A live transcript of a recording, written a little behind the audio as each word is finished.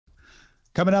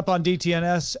Coming up on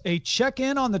DTNS, a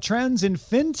check-in on the trends in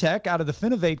fintech out of the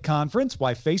Finovate conference,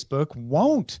 why Facebook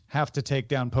won't have to take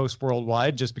down posts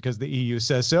worldwide just because the EU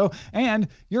says so, and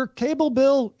your cable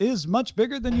bill is much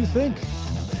bigger than you think.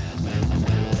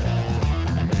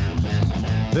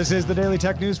 This is the Daily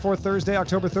Tech News for Thursday,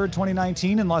 October 3rd,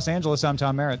 2019. In Los Angeles, I'm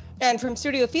Tom Merritt. And from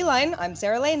Studio Feline, I'm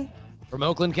Sarah Lane. From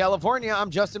Oakland, California,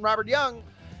 I'm Justin Robert Young.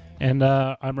 And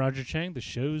I'm Roger Chang, the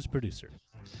show's producer.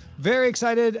 Very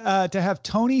excited to have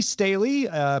Tony Staley,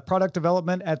 product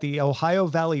development at the Ohio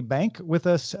Valley Bank, with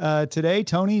us today.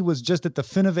 Tony was just at the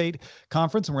Finovate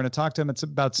conference, and we're going to talk to him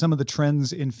about some of the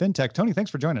trends in fintech. Tony,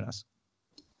 thanks for joining us.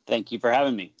 Thank you for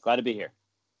having me. Glad to be here.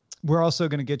 We're also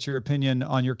going to get your opinion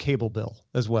on your cable bill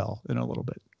as well in a little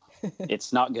bit.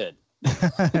 It's not good.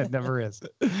 It never is.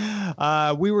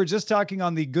 We were just talking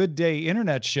on the Good Day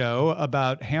Internet show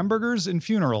about hamburgers and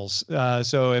funerals.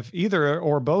 So if either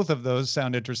or both of those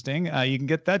sound interesting, you can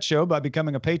get that show by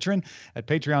becoming a patron at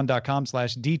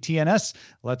patreon.com/DTNS.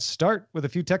 Let's start with a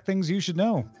few tech things you should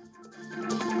know.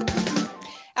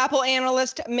 Apple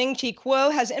analyst Ming-Chi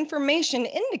Kuo has information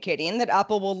indicating that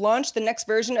Apple will launch the next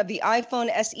version of the iPhone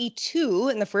SE 2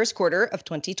 in the first quarter of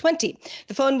 2020.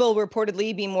 The phone will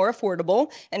reportedly be more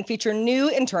affordable and feature new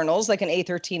internals like an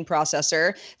A13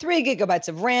 processor, 3 gigabytes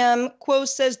of RAM. Kuo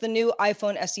says the new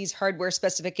iPhone SE's hardware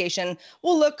specification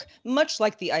will look much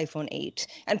like the iPhone 8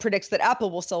 and predicts that Apple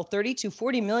will sell 30 to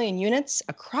 40 million units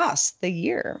across the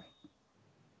year.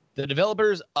 The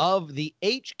developers of the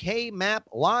HK Map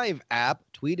Live app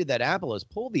tweeted that Apple has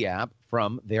pulled the app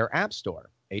from their app store.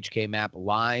 HK Map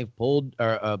Live pulled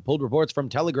reports from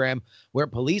Telegram where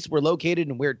police were located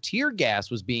and where tear gas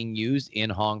was being used in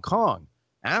Hong Kong.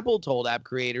 Apple told app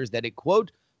creators that it,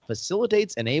 quote,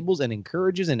 facilitates, enables, and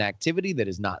encourages an activity that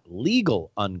is not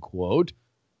legal, unquote.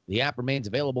 The app remains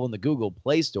available in the Google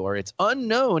Play Store. It's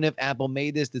unknown if Apple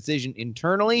made this decision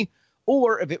internally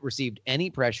or if it received any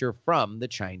pressure from the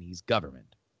Chinese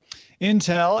government.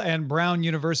 Intel and Brown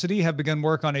University have begun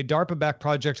work on a DARPA-backed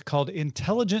project called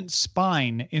Intelligent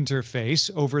Spine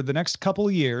Interface. Over the next couple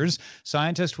of years,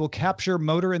 scientists will capture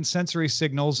motor and sensory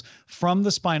signals from the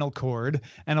spinal cord,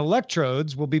 and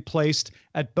electrodes will be placed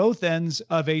at both ends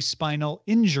of a spinal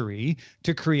injury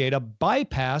to create a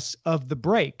bypass of the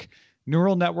brake.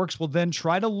 Neural networks will then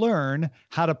try to learn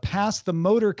how to pass the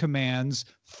motor commands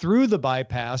through the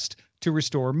bypass to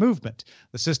restore movement.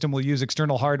 The system will use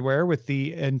external hardware with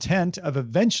the intent of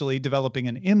eventually developing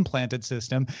an implanted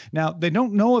system. Now, they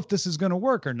don't know if this is going to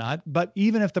work or not, but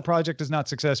even if the project is not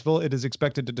successful, it is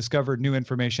expected to discover new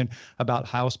information about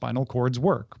how spinal cords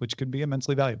work, which could be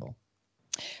immensely valuable.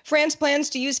 France plans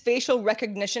to use facial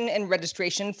recognition and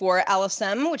registration for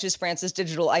ALSM, which is France's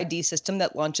digital ID system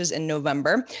that launches in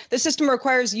November. The system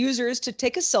requires users to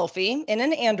take a selfie in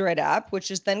an Android app,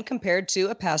 which is then compared to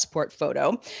a passport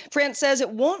photo. France says it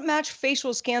won't match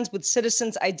facial scans with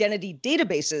citizens' identity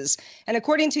databases. And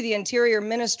according to the Interior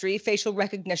Ministry, facial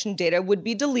recognition data would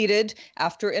be deleted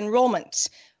after enrollment.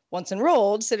 Once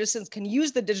enrolled, citizens can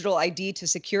use the digital ID to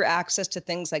secure access to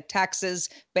things like taxes,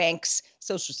 banks,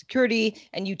 Social Security,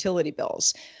 and utility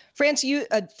bills.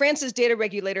 France's data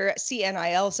regulator,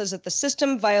 CNIL, says that the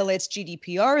system violates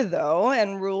GDPR, though,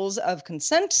 and rules of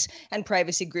consent, and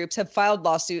privacy groups have filed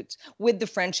lawsuits with the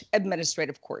French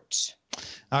Administrative Court.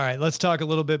 All right, let's talk a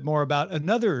little bit more about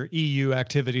another EU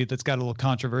activity that's got a little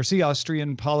controversy.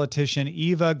 Austrian politician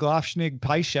Eva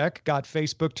Glafschnig-Pieschek got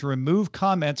Facebook to remove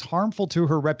comments harmful to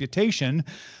her reputation,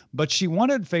 but she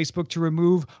wanted Facebook to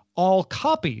remove all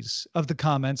copies of the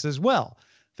comments as well.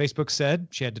 Facebook said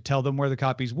she had to tell them where the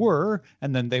copies were,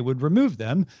 and then they would remove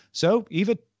them. So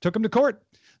Eva took them to court.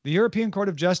 The European Court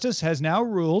of Justice has now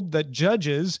ruled that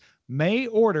judges may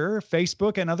order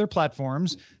Facebook and other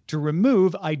platforms to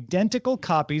remove identical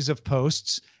copies of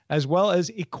posts, as well as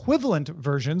equivalent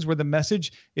versions where the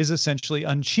message is essentially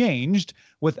unchanged,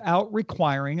 without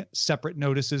requiring separate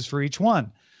notices for each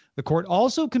one. The court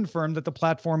also confirmed that the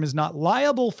platform is not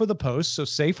liable for the posts, so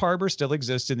safe harbor still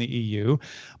exists in the EU.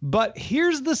 But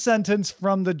here's the sentence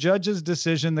from the judge's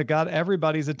decision that got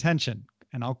everybody's attention,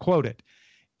 and I'll quote it.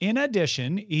 In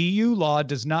addition, EU law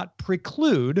does not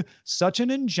preclude such an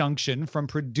injunction from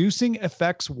producing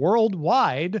effects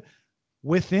worldwide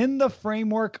within the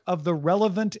framework of the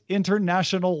relevant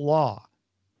international law.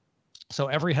 So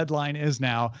every headline is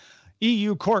now,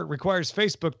 EU court requires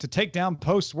Facebook to take down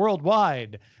posts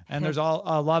worldwide. And there's a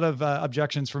lot of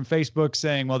objections from Facebook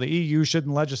saying, well, the EU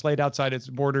shouldn't legislate outside its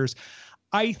borders.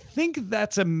 I think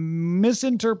that's a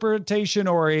misinterpretation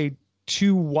or a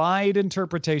too wide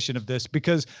interpretation of this,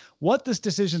 because what this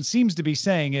decision seems to be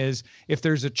saying is if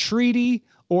there's a treaty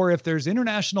or if there's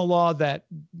international law that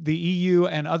the EU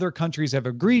and other countries have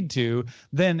agreed to,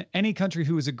 then any country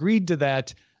who has agreed to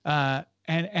that,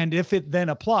 and if it then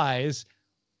applies,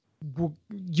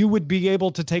 you would be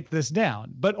able to take this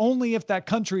down, but only if that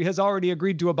country has already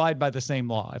agreed to abide by the same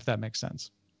law, if that makes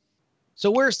sense. So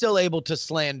we're still able to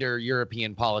slander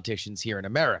European politicians here in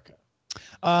America.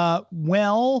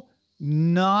 Well,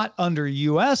 not under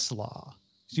U.S. law.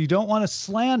 So you don't want to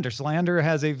slander. Slander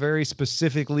has a very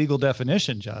specific legal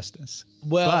definition, Justice.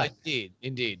 Well,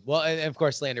 indeed. Well, and of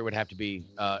course, slander would have to be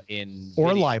in or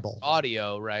video, libel,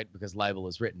 audio, right? Because libel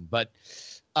is written. But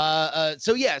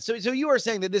so you are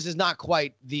saying that this is not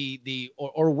quite the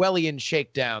Orwellian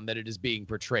shakedown that it is being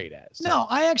portrayed as. No,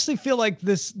 I actually feel like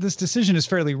this decision is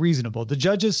fairly reasonable. The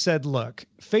judges said, look,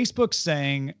 Facebook's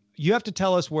saying you have to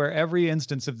tell us where every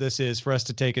instance of this is for us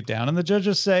to take it down. And the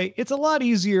judges say it's a lot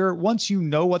easier once you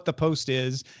know what the post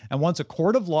is. And once a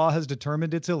court of law has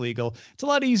determined it's illegal, it's a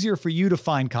lot easier for you to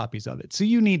find copies of it. So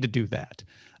you need to do that.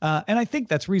 And I think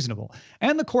that's reasonable.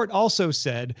 And the court also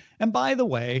said, and by the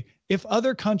way, if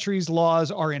other countries' laws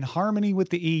are in harmony with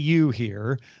the EU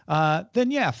here,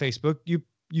 then yeah, Facebook,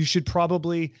 you should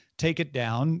probably take it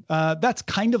down. That's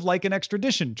kind of like an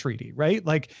extradition treaty, right?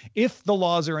 Like if the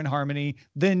laws are in harmony,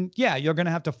 then yeah, you're going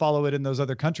to have to follow it in those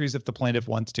other countries if the plaintiff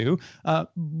wants to.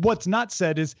 What's not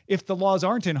said is if the laws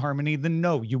aren't in harmony, then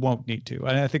no, you won't need to.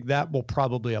 And I think that will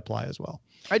probably apply as well.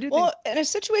 I do. Well, in a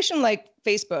situation like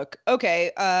Facebook, okay,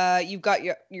 you've got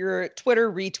your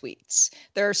Twitter retweets.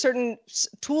 There are certain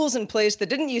tools in place that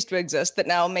didn't used to exist that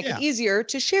now make it easier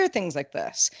to share things like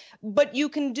this. But you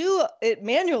can do it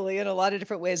manually in a lot of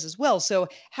different ways as well. So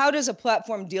how does a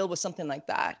platform deal with something like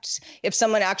that? If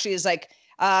someone actually is like,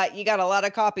 you got a lot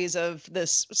of copies of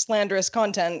this slanderous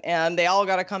content and they all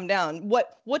got to come down.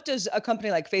 What does a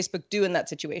company like Facebook do in that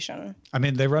situation? I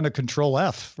mean, they run a Control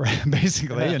F, right,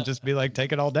 basically, and just be like,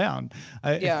 take it all down.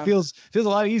 It feels a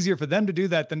lot easier for them to do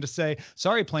that than to say,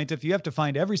 sorry, plaintiff, you have to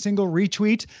find every single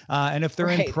retweet. And if they're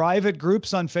in private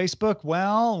groups on Facebook,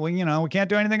 well, we can't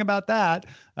do anything about that.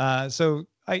 So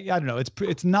I don't know.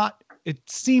 It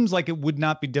seems like it would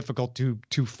not be difficult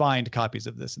to find copies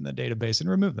of this in the database and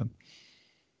remove them.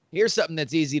 Here's something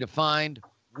that's easy to find.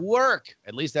 Work.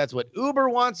 At least that's what Uber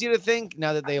wants you to think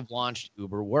now that they have launched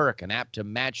Uber Work, an app to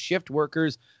match shift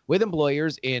workers with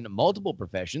employers in multiple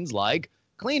professions like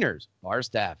cleaners, bar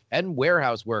staff, and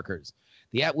warehouse workers.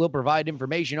 The app will provide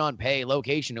information on pay,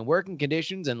 location, and working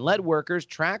conditions and let workers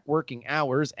track working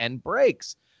hours and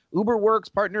breaks. Uber Works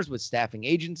partners with staffing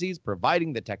agencies,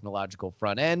 providing the technological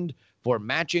front end for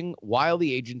matching while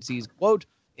the agencies, quote,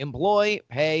 employ,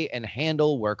 pay, and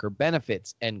handle worker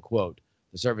benefits, end quote.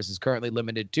 The service is currently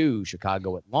limited to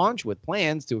Chicago at launch with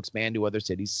plans to expand to other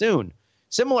cities soon.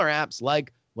 Similar apps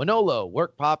like Winolo,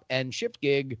 WorkPop, and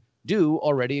ShiftGig do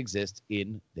already exist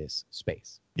in this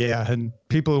space. Yeah, and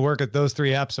people who work at those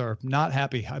three apps are not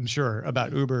happy, I'm sure,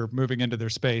 about Uber moving into their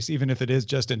space, even if it is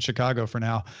just in Chicago for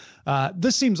now.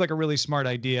 This seems like a really smart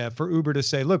idea for Uber to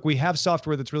say, look, we have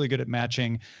software that's really good at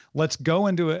matching. Let's go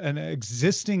into an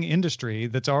existing industry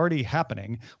that's already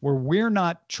happening where we're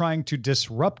not trying to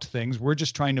disrupt things. We're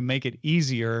just trying to make it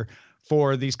easier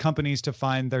for these companies to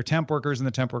find their temp workers and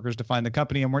the temp workers to find the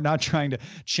company. And we're not trying to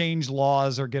change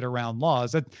laws or get around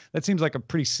laws. That seems like a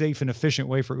pretty safe and efficient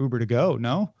way for Uber to go,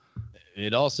 no?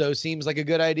 It also seems like a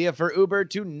good idea for Uber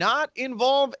to not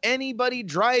involve anybody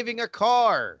driving a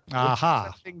car.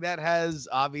 Aha. Something that has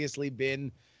obviously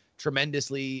been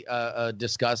tremendously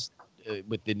discussed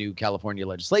with the new California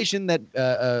legislation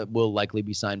that will likely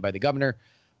be signed by the governor.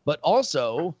 But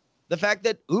also the fact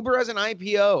that Uber has an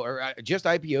IPO or just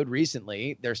IPO'd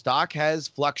recently, their stock has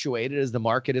fluctuated as the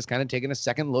market has kind of taken a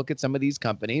second look at some of these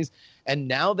companies. And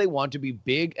now they want to be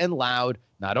big and loud,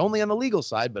 not only on the legal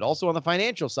side, but also on the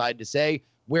financial side to say,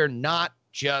 we're not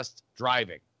just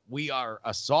driving. We are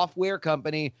a software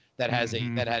company that has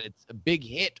that had a big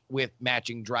hit with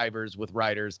matching drivers with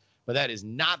riders. But that is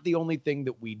not the only thing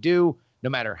that we do. No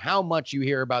matter how much you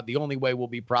hear about the only way we'll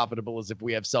be profitable is if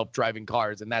we have self-driving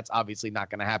cars. And that's obviously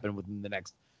not going to happen within the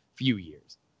next few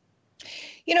years.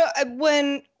 You know,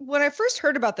 when I first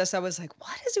heard about this, I was like,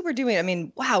 what is it we're doing? I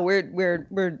mean, wow, we're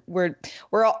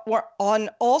on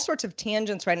all sorts of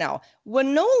tangents right now.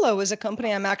 Winolo is a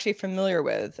company I'm actually familiar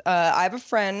with. I have a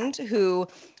friend who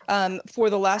for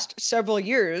the last several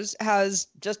years has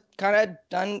just kind of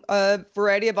done a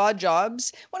variety of odd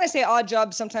jobs. When I say odd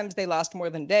jobs, sometimes they last more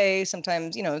than a day.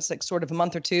 Sometimes, it's like sort of a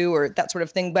month or two or that sort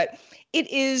of thing. But it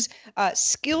is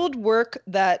skilled work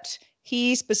that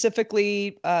he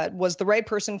specifically was the right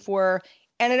person for.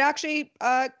 and it actually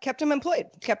kept him employed,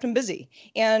 kept him busy.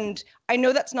 And I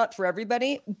know that's not for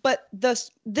everybody, but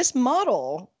this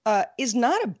model is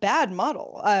not a bad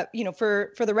model,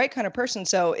 for the right kind of person.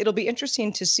 So it'll be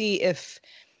interesting to see if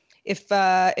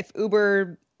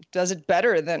Uber does it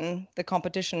better than the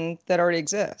competition that already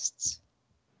exists.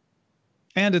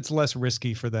 And it's less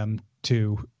risky for them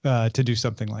to do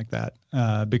something like that,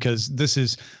 because this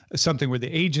is something where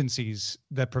the agencies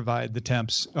that provide the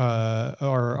temps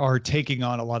are taking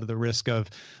on a lot of the risk of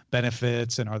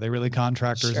benefits, and are they really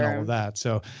contractors and all of that.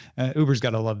 So Uber's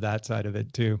got to love that side of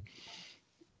it too.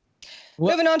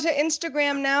 Moving on to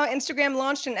Instagram now. Instagram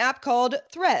launched an app called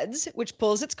Threads, which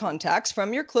pulls its contacts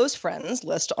from your close friends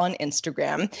list on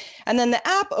Instagram. And then the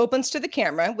app opens to the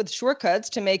camera with shortcuts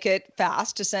to make it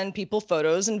fast to send people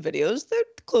photos and videos, they're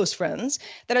close friends,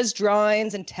 that has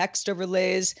drawings and text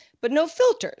overlays, but no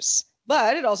filters.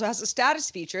 But it also has a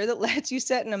status feature that lets you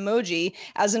set an emoji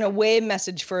as an away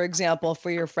message, for example,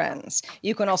 for your friends.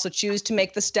 You can also choose to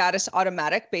make the status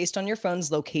automatic based on your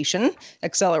phone's location,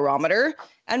 accelerometer,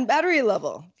 and battery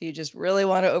level, if you just really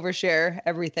want to overshare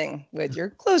everything with your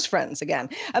close friends. Again,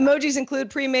 emojis include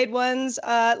pre-made ones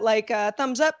like a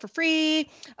thumbs up for free,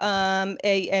 a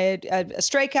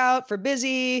strikeout for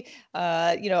busy,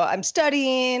 I'm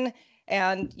studying.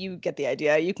 And you get the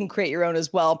idea. You can create your own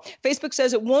as well. Facebook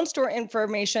says it won't store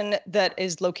information that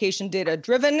is location data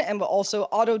driven and will also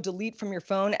auto delete from your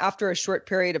phone after a short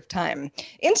period of time.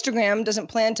 Instagram doesn't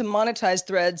plan to monetize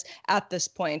Threads at this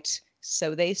point,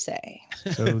 so they say.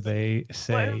 So they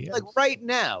say. Like right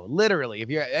now, literally, if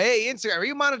you're, hey, Instagram, are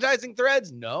you monetizing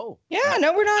Threads? No. Yeah,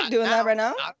 no, we're not doing that right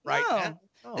now. Not right now.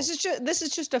 Oh. This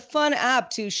is just a fun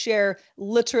app to share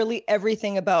literally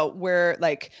everything about where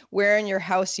in your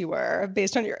house you are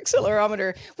based on your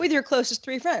accelerometer with your closest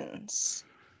 3 friends.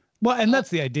 Well, and that's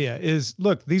the idea is,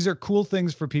 look, these are cool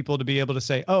things for people to be able to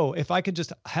say, oh, if I could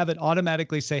just have it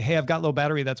automatically say, hey, I've got low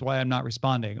battery, that's why I'm not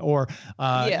responding. Or,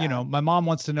 my mom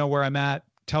wants to know where I'm at.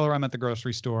 Tell her I'm at the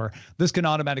grocery store. This can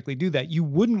automatically do that. You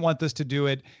wouldn't want this to do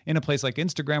it in a place like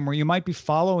Instagram, where you might be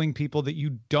following people that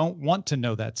you don't want to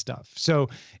know that stuff. So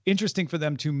interesting for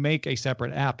them to make a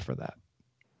separate app for that.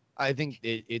 I think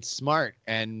it's smart.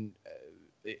 And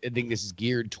I think this is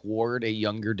geared toward a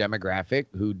younger demographic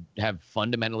who have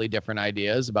fundamentally different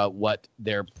ideas about what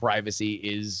their privacy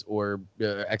is or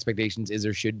expectations is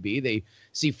or should be. They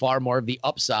see far more of the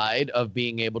upside of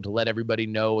being able to let everybody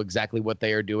know exactly what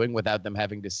they are doing without them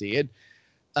having to see it.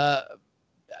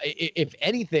 If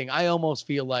anything, I almost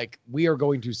feel like we are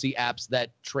going to see apps that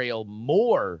trail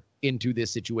more into this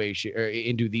situation, or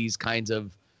into these kinds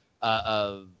of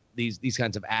these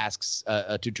kinds of asks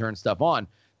to turn stuff on.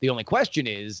 The only question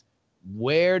is,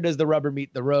 where does the rubber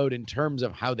meet the road in terms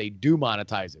of how they do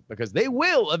monetize it? Because they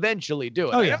will eventually do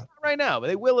it. Oh, yeah. Not right now, but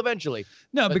they will eventually.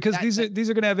 No, but because these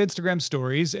are going to have Instagram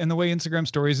stories, and the way Instagram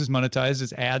stories is monetized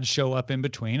is ads show up in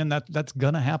between, and that's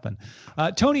going to happen.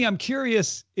 Tony, I'm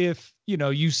curious if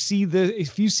you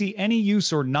see any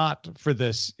use or not for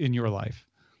this in your life.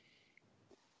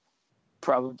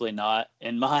 Probably not.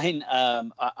 In mine,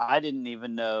 I didn't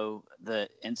even know that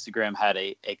Instagram had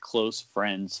a close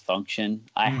friends function.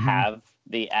 I have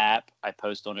the app. I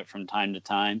post on it from time to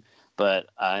time, but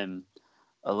I'm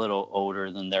a little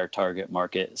older than their target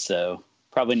market, so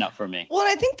probably not for me. Well,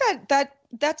 I think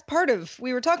that's part of,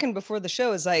 we were talking before the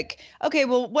show, is like, okay,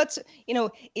 well,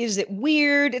 is it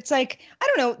weird? It's like, I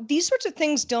don't know, these sorts of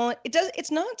things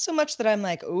it's not so much that I'm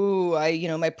like, oh,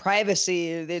 my privacy,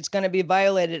 it's going to be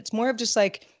violated. It's more of just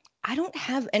like, I don't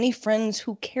have any friends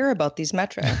who care about these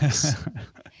metrics.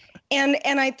 And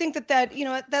I think that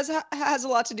has a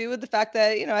lot to do with the fact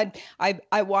that,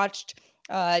 I watched,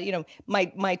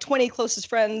 my 20 closest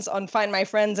friends on Find My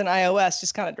Friends and iOS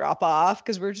just kind of drop off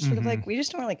because we're just sort of like, we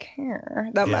just don't really care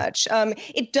that much.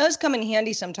 It does come in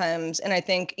handy sometimes. And I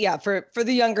think, for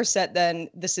the younger set, then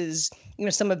this is,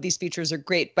 some of these features are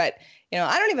great, but,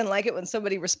 I don't even like it when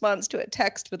somebody responds to a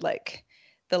text with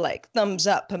the thumbs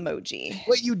up emoji.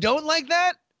 Wait, you don't like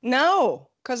that? No,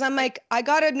 because I'm like, I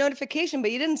got a notification,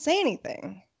 but you didn't say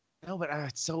anything. No, but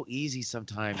it's so easy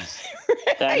sometimes.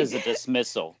 Right? That is a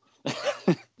dismissal.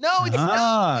 No, it's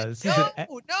not. It's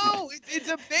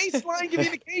a baseline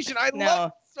communication. I love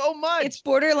it so much. It's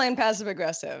borderline passive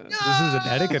aggressive. This is an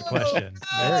etiquette question.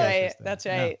 That's right. That's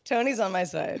right. Yeah. Tony's on my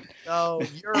side. No,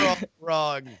 you're all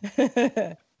wrong.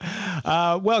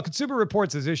 Well, Consumer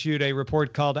Reports has issued a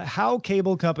report called How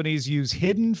Cable Companies Use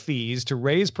Hidden Fees to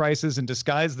Raise Prices and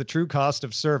Disguise the True Cost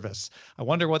of Service. I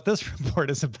wonder what this report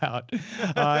is about.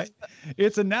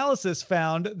 Its analysis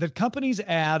found that companies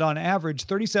add on average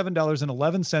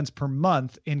 $37.11 per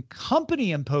month in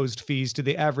company-imposed fees to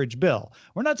the average bill.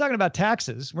 We're not talking about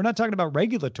taxes. We're not talking about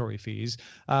regulatory fees.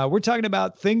 We're talking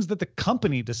about things that the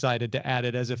company decided to add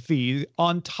it as a fee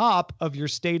on top of your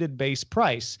stated base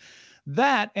price.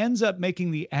 That ends up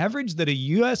making the average that a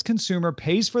U.S. consumer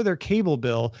pays for their cable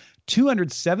bill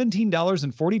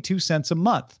 $217.42 a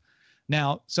month.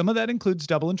 Now, some of that includes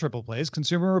double and triple plays.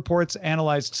 Consumer Reports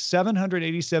analyzed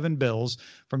 787 bills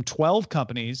from 12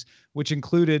 companies, which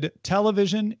included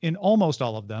television in almost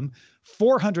all of them.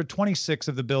 426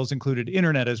 of the bills included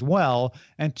internet as well,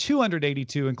 and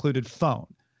 282 included phone.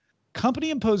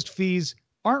 Company-imposed fees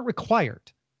aren't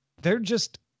required. They're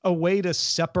just a way to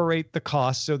separate the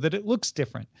cost so that it looks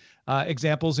different.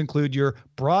 Examples include your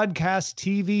broadcast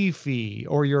TV fee,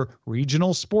 or your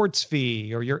regional sports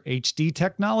fee, or your HD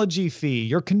technology fee,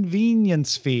 your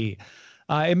convenience fee.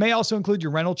 It may also include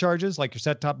your rental charges, like your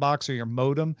set-top box or your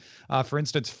modem. For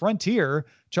instance, Frontier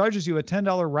charges you a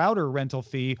 $10 router rental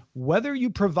fee, whether you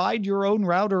provide your own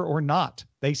router or not.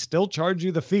 They still charge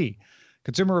you the fee.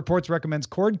 Consumer Reports recommends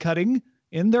cord cutting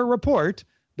in their report,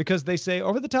 because they say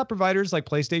over-the-top providers like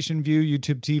PlayStation Vue,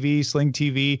 YouTube TV, Sling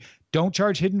TV don't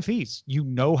charge hidden fees. You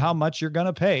know how much you're going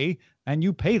to pay, and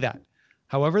you pay that.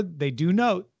 However, they do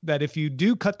note that if you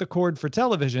do cut the cord for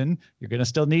television, you're going to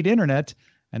still need internet,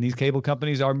 and these cable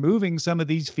companies are moving some of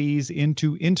these fees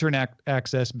into internet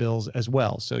access bills as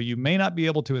well. So you may not be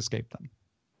able to escape them.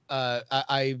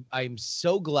 I'm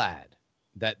so glad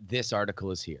that this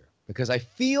article is here, because I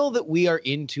feel that we are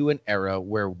into an era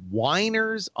where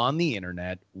whiners on the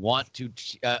internet want to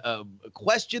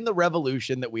question the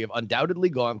revolution that we have undoubtedly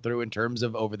gone through in terms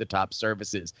of over-the-top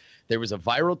services. There was a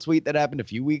viral tweet that happened a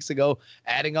few weeks ago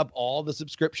adding up all the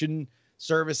subscription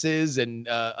services and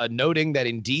noting that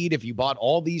indeed, if you bought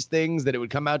all these things, that it would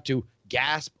come out to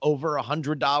gasp over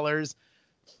 $100.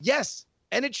 Yes.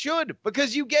 And it should,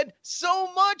 because you get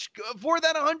so much for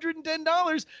that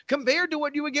 $110 compared to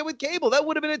what you would get with cable. That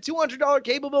would have been a $200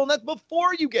 cable bill, and that's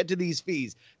before you get to these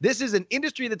fees. This is an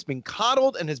industry that's been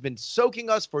coddled and has been soaking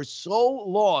us for so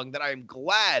long that I'm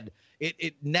glad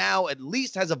it now at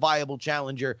least has a viable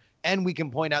challenger, and we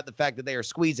can point out the fact that they are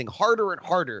squeezing harder and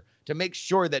harder to make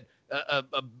sure that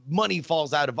money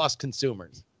falls out of us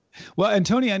consumers. Well, and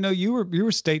Tony, I know you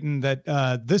were stating that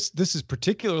this is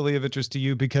particularly of interest to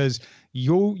you because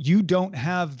you don't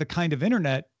have the kind of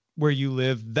internet where you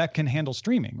live that can handle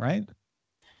streaming, right?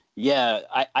 Yeah,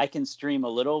 I can stream a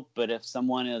little, but if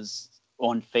someone is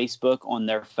on Facebook on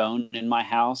their phone in my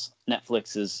house,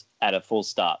 Netflix is at a full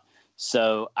stop.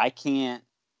 So I can't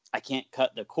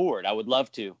cut the cord. I would love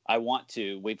to. I want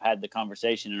to. We've had the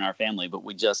conversation in our family, but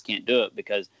we just can't do it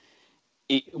because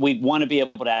we want to be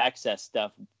able to access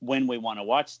stuff when we want to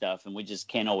watch stuff, and we just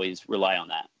can't always rely on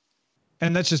that.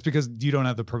 And that's just because you don't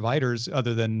have the providers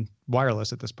other than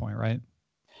wireless at this point, right?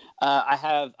 I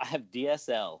have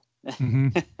DSL,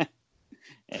 mm-hmm.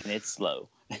 and it's slow.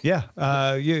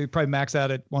 Yeah, you probably max out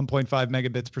at 1.5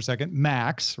 megabits per second,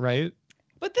 max, right?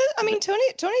 But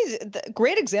Tony's a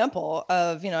great example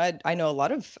of, I know a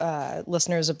lot of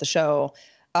listeners of the show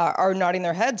are nodding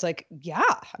their heads like, yeah,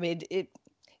 I mean,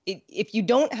 if you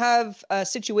don't have a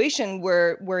situation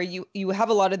where you have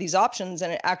a lot of these options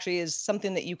and it actually is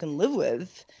something that you can live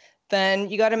with, then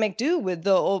you got to make do with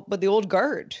the old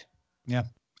guard. Yeah.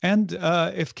 And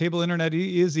if cable internet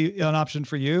is an option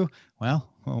for you, well,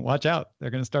 watch out. They're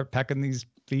going to start packing these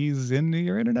fees into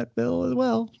your internet bill as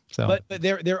well. So, but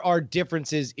there are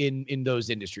differences in those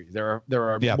industries. There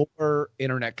are more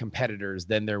internet competitors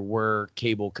than there were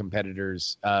cable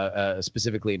competitors,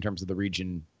 specifically in terms of the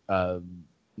region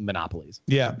monopolies.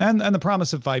 Yeah, and the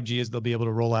promise of 5G is they'll be able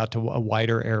to roll out to a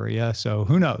wider area. So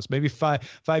who knows? Maybe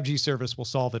 5G service will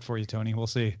solve it for you, Tony. We'll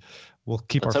see. We'll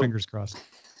keep our fingers crossed.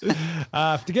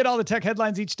 To get all the tech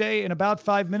headlines each day in about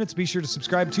 5 minutes, be sure to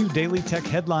subscribe to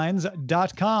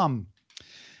dailytechheadlines.com.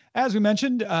 As we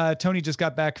mentioned, Tony just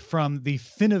got back from the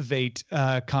Finovate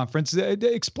conference.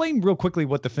 Explain real quickly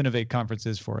what the Finovate conference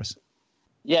is for us.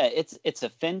 Yeah, it's a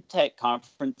FinTech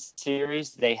conference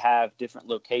series. They have different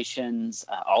locations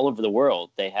all over the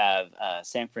world. They have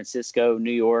San Francisco,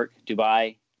 New York,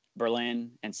 Dubai,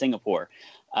 Berlin, and Singapore.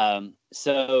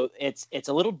 So it's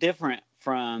a little different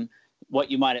from what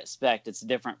you might expect. It's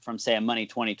different from, say, a Money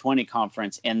 2020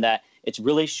 conference in that it's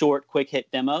really short, quick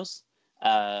hit demos.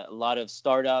 A lot of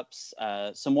startups,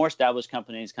 some more established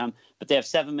companies come, but they have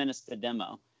 7 minutes to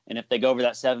demo. And if they go over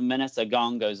that 7 minutes, a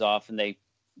gong goes off and they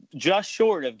just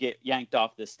short of get yanked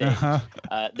off the stage.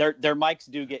 Their mics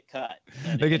do get cut.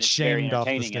 They get shamed off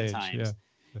the stage.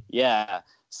 Yeah.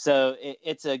 So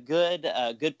it's a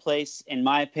good place, in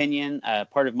my opinion.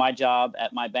 Part of my job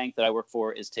at my bank that I work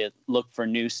for is to look for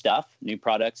new stuff, new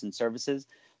products and services.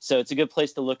 So it's a good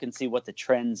place to look and see what the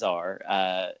trends are,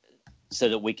 so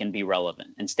that we can be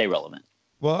relevant and stay relevant.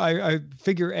 Well, I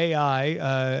figure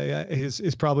AI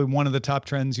is probably one of the top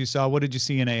trends you saw. What did you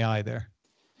see in AI there?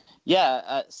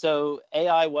 Yeah, so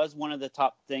AI was one of the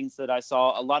top things that I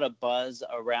saw. A lot of buzz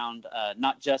around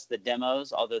not just the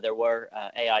demos, although there were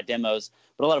AI demos,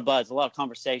 but a lot of buzz, a lot of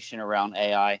conversation around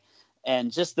AI,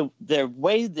 and just the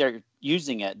way they're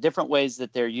using it, different ways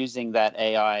that they're using that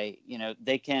AI.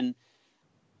 They can.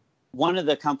 One of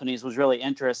the companies was really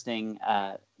interesting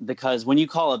because when you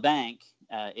call a bank,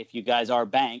 if you guys are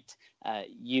banked,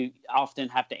 you often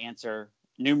have to answer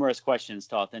numerous questions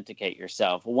to authenticate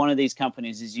yourself. One of these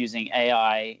companies is using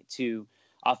AI to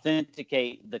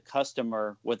authenticate the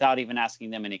customer without even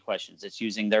asking them any questions. It's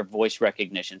using their voice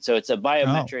recognition. So it's a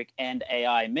biometric and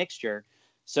AI mixture,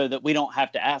 so that we don't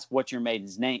have to ask what's your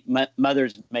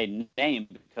mother's maiden name,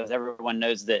 because everyone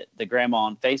knows that the grandma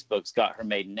on Facebook's got her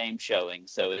maiden name showing.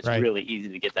 So it's really easy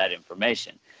to get that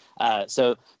information.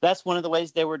 So that's one of the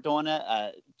ways they were doing it.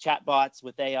 Chatbots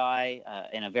with AI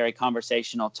in a very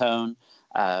conversational tone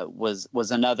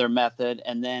was another method.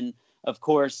 And then, of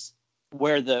course,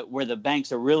 where the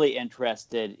banks are really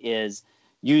interested is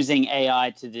using AI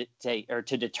to dictate or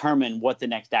to determine what the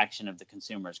next action of the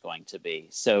consumer is going to be.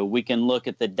 So we can look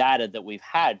at the data that we've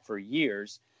had for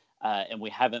years and we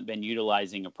haven't been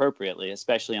utilizing appropriately,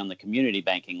 especially on the community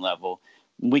banking level.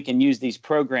 We can use these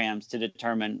programs to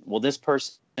determine, well, this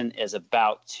person is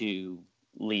about to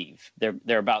leave.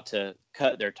 They're about to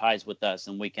cut their ties with us,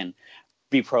 and we can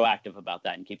be proactive about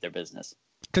that and keep their business.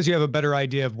 Because you have a better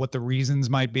idea of what the reasons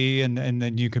might be, and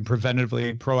then you can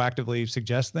proactively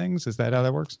suggest things. Is that how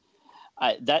that works?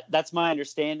 That's my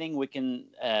understanding. We can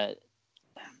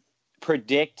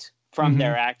predict from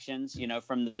their actions,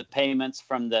 from the payments,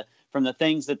 from the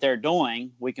things that they're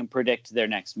doing. We can predict their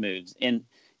next moves in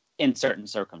certain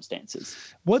circumstances.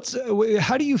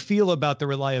 How do you feel about the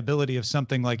reliability of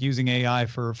something like using AI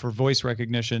for voice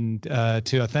recognition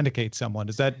to authenticate someone?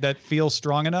 Does that feel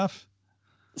strong enough?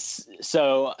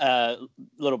 So,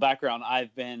 little background: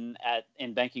 I've been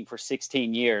in banking for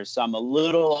 16 years, so I'm a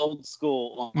little old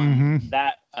school on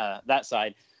that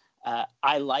side.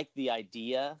 I like the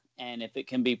idea, and if it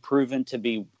can be proven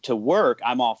to work,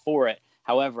 I'm all for it.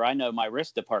 However, I know my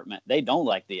risk department, they don't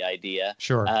like the idea.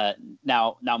 Sure.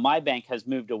 Now my bank has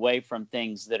moved away from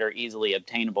things that are easily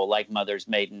obtainable, like mother's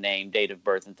maiden name, date of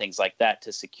birth, and things like that,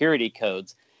 to security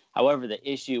codes. However, the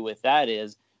issue with that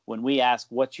is when we ask,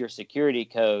 what's your security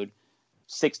code,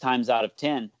 6 times out of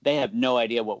 10, they have no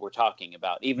idea what we're talking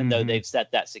about, even though they've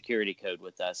set that security code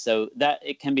with us. So that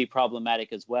it can be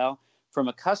problematic as well. From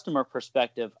a customer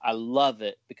perspective, I love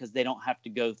it because they don't have to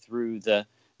go through the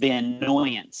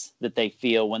annoyance that they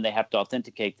feel when they have to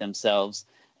authenticate themselves.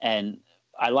 And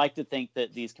I like to think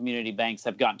that these community banks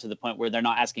have gotten to the point where they're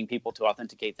not asking people to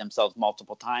authenticate themselves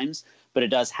multiple times, but it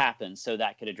does happen. So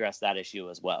that could address that issue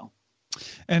as well.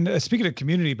 And speaking of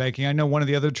community banking, I know one of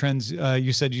the other trends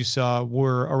you said you saw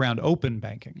were around open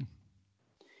banking.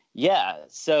 Yeah.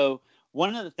 So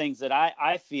one of the things that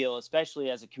I feel, especially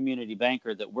as a community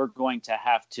banker, that we're going to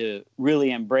have to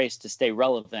really embrace to stay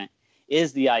relevant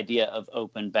is the idea of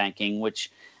open banking,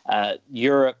 which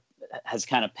Europe has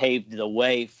kind of paved the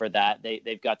way for that.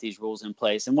 They've got these rules in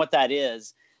place. And what that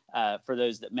is, for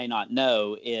those that may not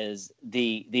know, is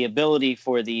the ability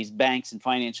for these banks and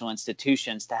financial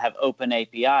institutions to have open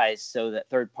APIs so that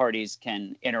third parties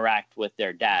can interact with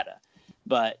their data.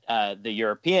 But the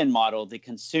European model, the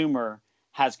consumer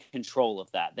has control of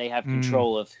that. They have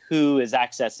control of who is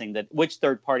accessing which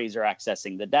third parties are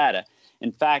accessing the data.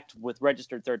 In fact, with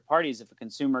registered third parties, if a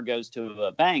consumer goes to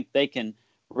a bank, they can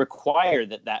require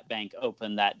that bank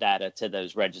open that data to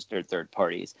those registered third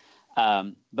parties.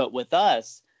 But with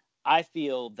us, I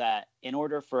feel that in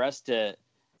order for us to,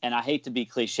 and I hate to be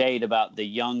cliched about the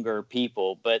younger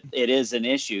people, but it is an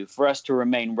issue for us to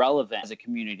remain relevant as a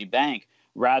community bank,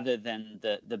 rather than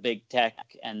the big tech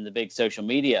and the big social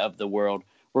media of the world.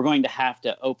 We're going to have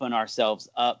to open ourselves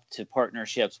up to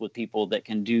partnerships with people that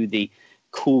can do the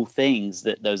cool things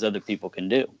that those other people can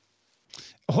do.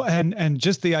 Oh, and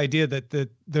just the idea that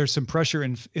there's some pressure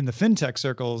in the fintech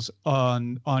circles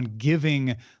on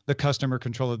giving the customer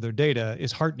control of their data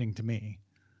is heartening to me.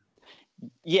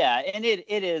 Yeah, and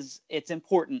it's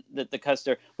important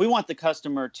that we want the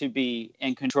customer to be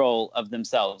in control of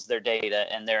themselves, their data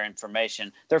and their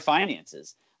information, their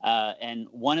finances. And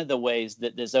one of the ways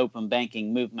that this open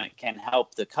banking movement can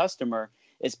help the customer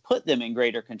is put them in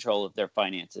greater control of their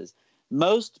finances.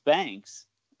 Most banks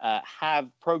have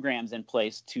programs in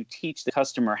place to teach the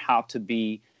customer how to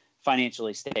be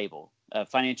financially stable,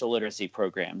 financial literacy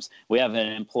programs. We have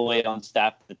an employee on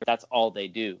staff that's all they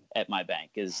do at my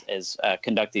bank is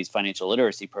conduct these financial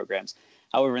literacy programs.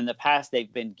 However, in the past,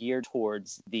 they've been geared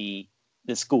towards the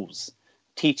schools,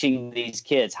 teaching these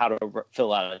kids how to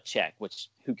fill out a check, which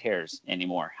who cares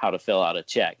anymore, how to fill out a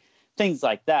check, things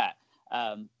like that.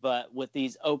 But with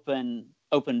these open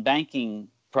banking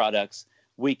products,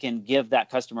 we can give that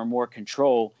customer more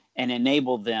control and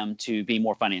enable them to be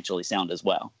more financially sound as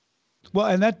well. Well,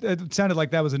 and that it sounded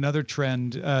like that was another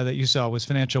trend that you saw was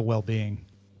financial well-being.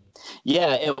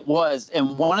 Yeah, it was.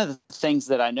 And one of the things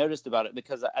that I noticed about it,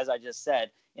 because as I just said,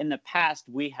 in the past,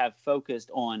 we have focused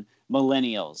on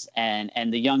millennials and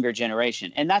the younger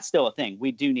generation. And that's still a thing.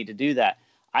 We do need to do that.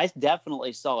 I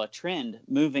definitely saw a trend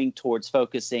moving towards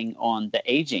focusing on the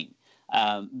aging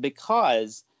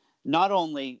because not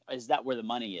only is that where the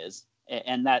money is,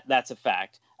 and that's a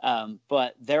fact,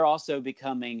 but they're also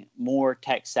becoming more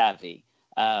tech savvy.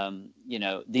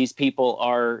 These people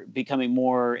are becoming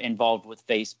more involved with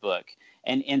Facebook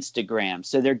and Instagram.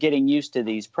 So they're getting used to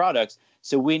these products.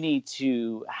 So we need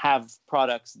to have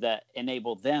products that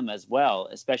enable them as well,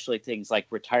 especially things like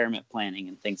retirement planning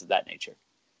and things of that nature.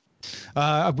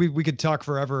 We could talk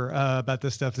forever about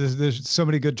this stuff. There's so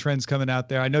many good trends coming out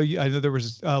there. I know there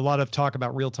was a lot of talk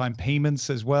about real-time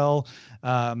payments as well.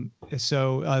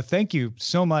 So thank you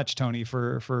so much, Tony,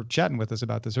 for chatting with us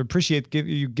about this. I appreciate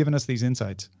you giving us these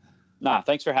insights. Nah,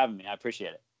 thanks for having me. I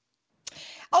appreciate it.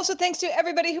 Also, thanks to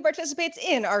everybody who participates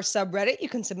in our subreddit. You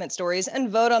can submit stories and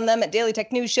vote on them at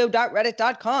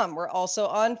dailytechnewsshow.reddit.com. We're also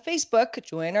on Facebook.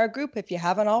 Join our group if you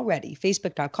haven't already.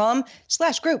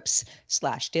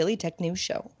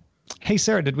 Facebook.com/groups/dailytechnewsshow. Hey,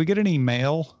 Sarah, did we get any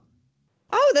mail?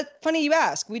 Oh, that's funny you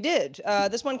ask. We did.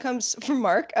 This one comes from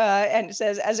Mark, and it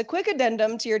says, as a quick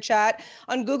addendum to your chat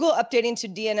on Google updating to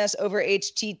DNS over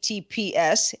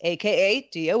HTTPS, aka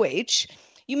DOH,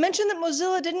 you mentioned that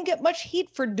Mozilla didn't get much heat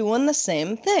for doing the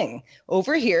same thing.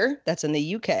 Over here, that's in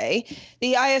the UK,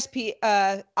 the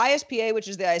ISPA, which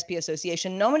is the ISP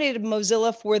Association, nominated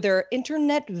Mozilla for their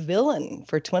Internet Villain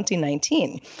for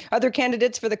 2019. Other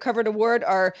candidates for the covered award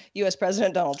are U.S.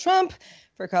 President Donald Trump,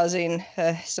 for causing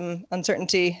some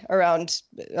uncertainty around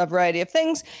a variety of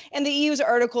things, and the EU's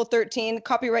Article 13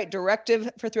 copyright directive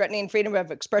for threatening freedom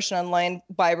of expression online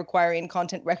by requiring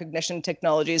content recognition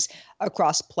technologies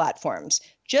across platforms.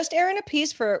 Just airing a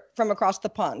piece from across the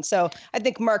pond. So I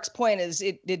think Mark's point is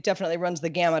it definitely runs the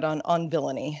gamut on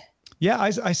villainy. Yeah,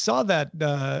 I saw that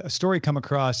story come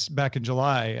across back in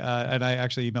July, and I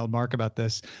actually emailed Mark about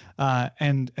this.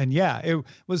 And yeah, it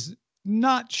was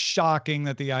not shocking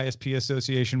that the ISP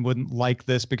Association wouldn't like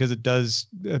this because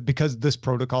because this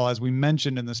protocol, as we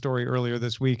mentioned in the story earlier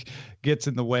this week, gets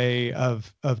in the way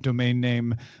of domain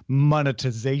name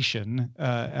monetization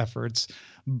efforts.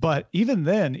 But even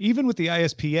then, even with the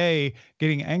ISPA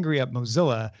getting angry at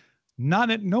Mozilla,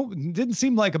 didn't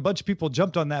seem like a bunch of people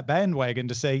jumped on that bandwagon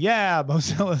to say, yeah,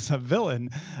 Mozilla's a villain.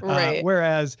 Right.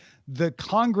 Whereas the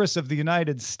Congress of the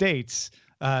United States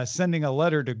sending a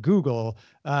letter to Google,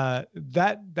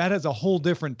 that has a whole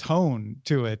different tone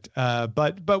to it.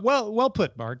 But well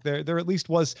put, Mark. There at least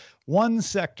was one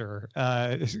sector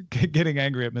getting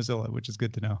angry at Mozilla, which is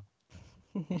good to know.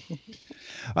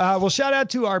 Well, shout out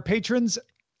to our patrons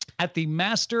at the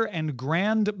Master and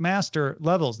Grand Master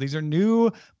levels. These are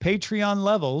new Patreon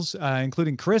levels,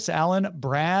 including Chris, Allen,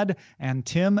 Brad, and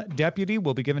Tim Deputy.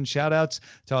 We'll be giving shout outs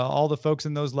to all the folks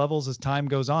in those levels as time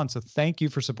goes on. So thank you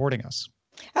for supporting us.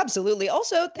 Absolutely.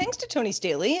 Also, thanks to Tony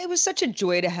Staley. It was such a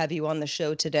joy to have you on the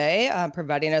show today,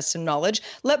 providing us some knowledge.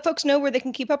 Let folks know where they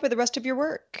can keep up with the rest of your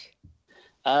work.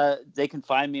 They can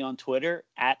find me on Twitter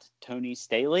at Tony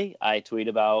Staley. I tweet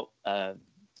about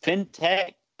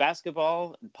fintech,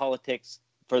 basketball, and politics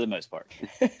for the most part.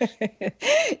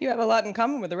 You have a lot in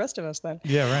common with the rest of us then.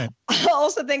 Yeah, right.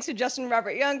 Also, thanks to Justin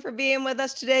Robert Young for being with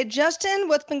us today. Justin,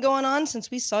 what's been going on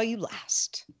since we saw you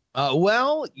last?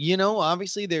 Well,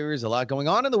 obviously there is a lot going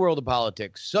on in the world of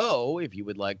politics. So if you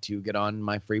would like to get on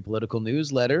my free political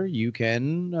newsletter, you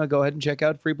can go ahead and check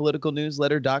out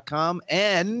freepoliticalnewsletter.com.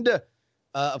 And,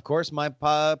 of course, my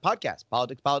podcast,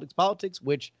 Politics,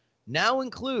 which now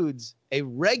includes a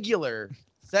regular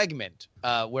segment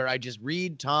where I just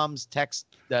read Tom's text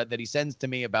that he sends to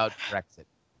me about Brexit.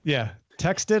 Yeah.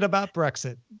 Texted about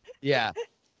Brexit. Yeah.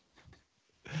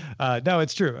 No,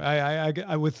 it's true.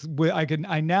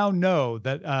 I now know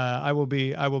that I will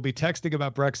be texting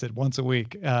about Brexit once a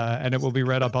week, and it will be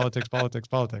read on politics,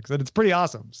 and it's pretty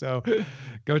awesome. So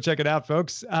go check it out,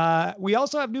 folks. We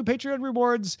also have new Patreon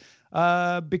rewards.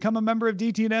 Become a member of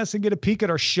DTNS and get a peek at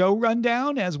our show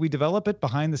rundown as we develop it,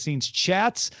 behind the scenes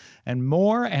chats and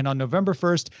more. And on November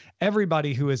 1st,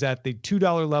 everybody who is at the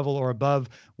 $2 level or above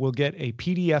will get a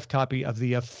PDF copy of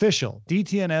the official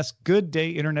DTNS Good Day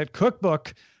Internet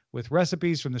Cookbook with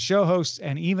recipes from the show hosts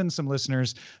and even some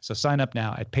listeners. So sign up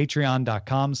now at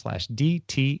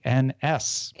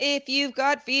patreon.com/DTNS. If you've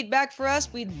got feedback for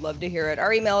us, we'd love to hear it.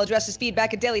 Our email address is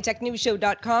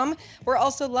feedback@dailytechnewsshow.com. We're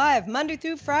also live Monday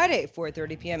through Friday,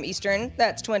 4:30 p.m. Eastern.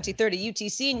 That's 2030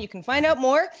 UTC, and you can find out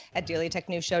more at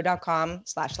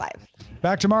dailytechnewsshow.com/live.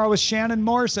 Back tomorrow with Shannon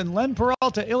Morse and Len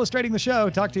Peralta illustrating the show.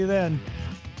 Talk to you then.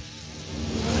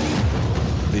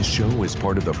 This show is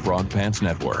part of the Frog Pants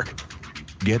Network.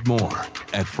 Get more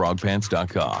at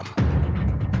frogpants.com.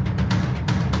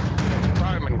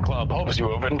 Diamond Club hopes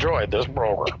you have enjoyed this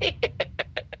program.